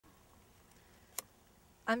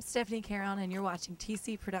I'm Stephanie Caron, and you're watching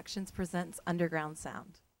TC Productions Presents Underground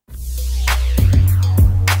Sound.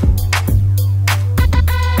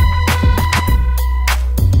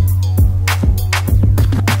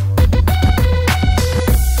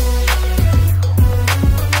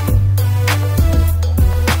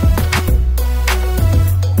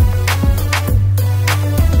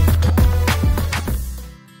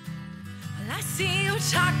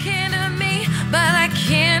 Talking to me, but I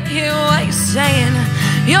can't hear what you're saying.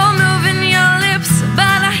 You're moving your lips,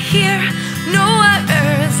 but I hear no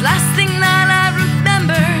words. Last thing that I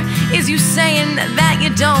remember is you saying that you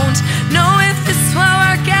don't know if this will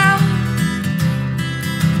work out.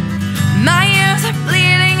 My ears are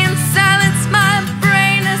bleeding in silence, my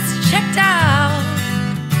brain is checked out.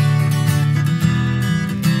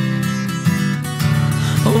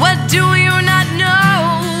 What do you not know?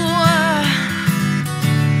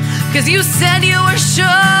 'Cause you said you were sure.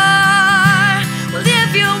 Well,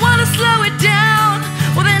 if you wanna slow it down,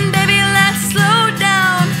 well then baby, let's slow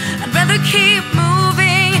down. I'd rather keep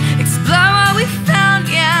moving, explore what we found,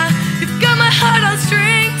 yeah. You've got my heart on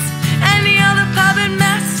strings, and you're the puppet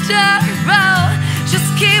master. Oh, just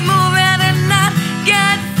keep moving and not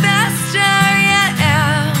get faster,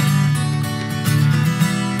 yeah.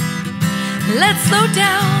 Let's slow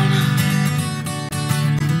down.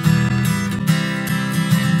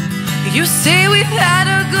 You say we've had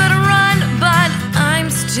a good run, but I'm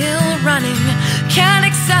still running. Can't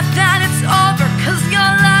accept that it's over, 'cause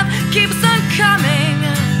your love keeps on coming.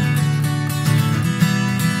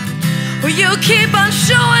 Well, you keep on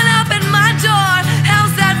showing up at my door.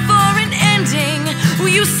 How's that for an ending?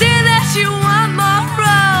 Well, you say that you want more.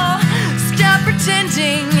 Oh, stop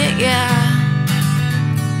pretending, yeah.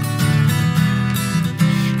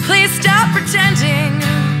 Please stop pretending.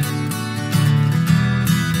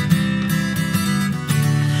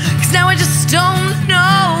 Now I just don't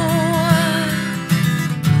know,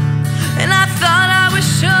 and I thought I was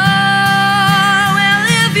sure. Well,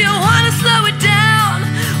 if you wanna slow it down,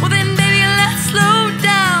 well then baby, let's slow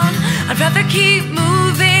down. I'd rather keep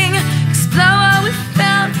moving, explore what we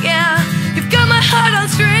found, yeah. You've got my heart on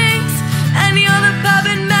strings, and you're the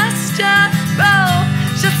puppet master. Oh,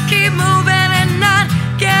 just keep moving and not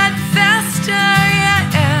get faster, yeah.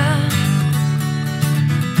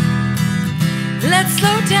 Let's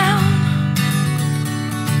slow down.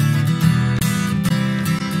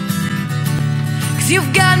 'Cause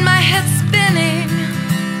you've got my head spinning,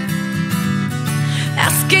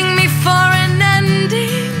 asking me for an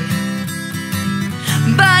ending.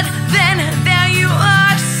 But then there you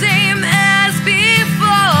are, same as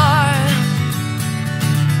before.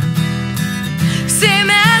 Same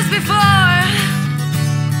as before.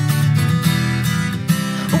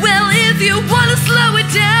 Well, if you wanna slow it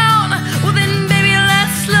down, well then baby,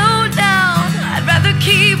 let's slow down. I'd rather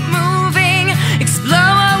keep moving,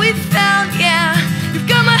 explore what we found, yeah. You've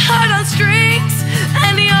got my heart on strings,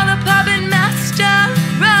 and you're the puppet master.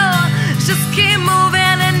 Oh, just keep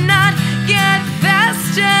moving and not get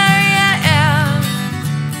faster, yeah.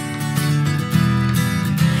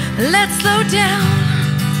 Let's slow down.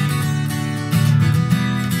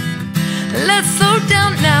 Let's slow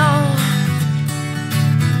down now.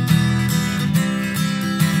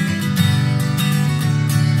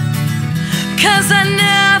 'Cause I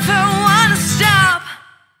never